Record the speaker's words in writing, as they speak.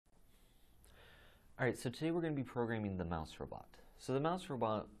Alright, so today we're going to be programming the mouse robot. So the mouse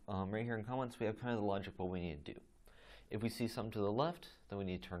robot, right here in comments, we have kind of the logic of what we need to do. If we see something to the left, then we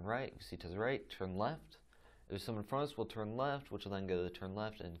need to turn right. If we see to the right, turn left. If there's something in front of us, we'll turn left, which will then go to the turn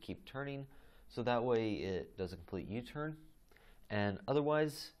left and keep turning. So that way it does a complete U-turn. And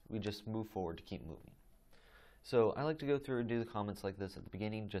otherwise, we just move forward to keep moving. So I like to go through and do the comments like this at the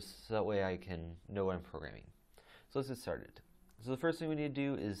beginning, just so that way I can know what I'm programming. So let's get started. So the first thing we need to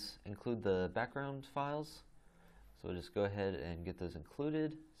do is include the background files. So we'll just go ahead and get those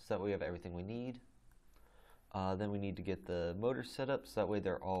included, so that way we have everything we need. Then we need to get the motors set up, so that way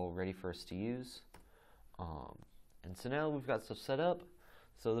they're all ready for us to use. And so now we've got stuff set up.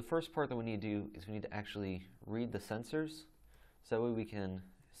 So the first part that we need to do is we need to actually read the sensors, so that way we can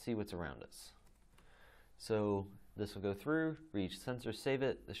see what's around us. So this will go through, read each sensor, save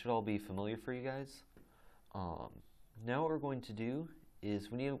it. This should all be familiar for you guys. Now what we're going to do is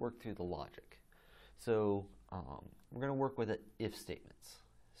we need to work through the logic. So we're going to work with if statements.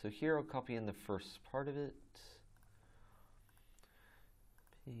 So here I'll copy in the first part of it.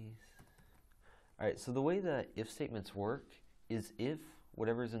 Peace. Alright, so the way that if statements work is if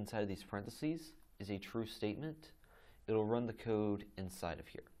whatever is inside of these parentheses is a true statement, it'll run the code inside of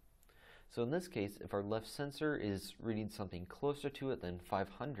here. So in this case, if our left sensor is reading something closer to it than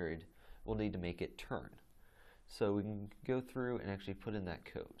 500, we'll need to make it turn. So we can go through and actually put in that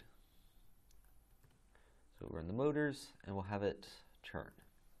code. So we'll run the motors and we'll have it turn.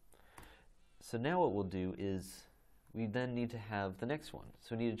 So now what we'll do is we then need to have the next one.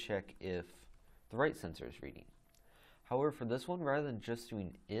 So we need to check if the right sensor is reading. However, for this one, rather than just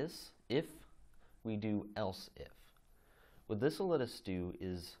doing if, we do else if. What this will let us do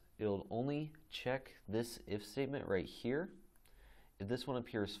is it'll only check this if statement right here if this one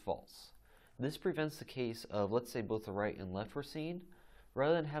appears false. This prevents the case of, let's say, both the right and left we're seeing.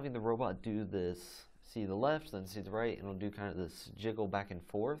 Rather than having the robot do this, see the left, then see the right, and it'll do kind of this jiggle back and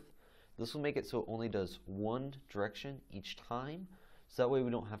forth, this will make it so it only does one direction each time, so that way we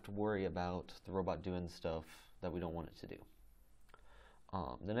don't have to worry about the robot doing stuff that we don't want it to do.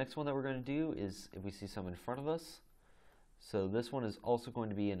 The next one that we're going to do is if we see some in front of us. So this one is also going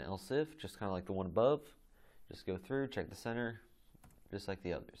to be an else if, just kind of like the one above. Just go through, check the center, just like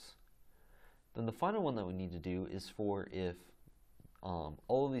the others. Then the final one that we need to do is for if all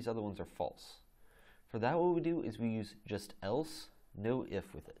of these other ones are false. For that, what we do is we use just else, no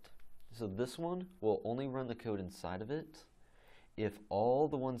if with it. So this one will only run the code inside of it if all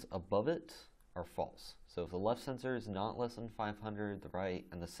the ones above it are false. So if the left sensor is not less than 500, the right,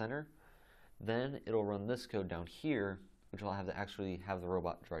 and the center, then it'll run this code down here, which will have to actually have the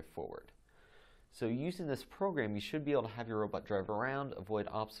robot drive forward. So using this program, you should be able to have your robot drive around, avoid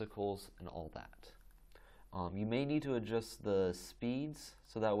obstacles, and all that. You may need to adjust the speeds,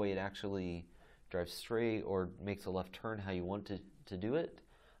 so that way it actually drives straight or makes a left turn how you want to do it.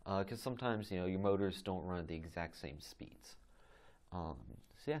 Because sometimes your motors don't run at the exact same speeds. So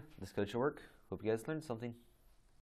yeah, this code should work. Hope you guys learned something.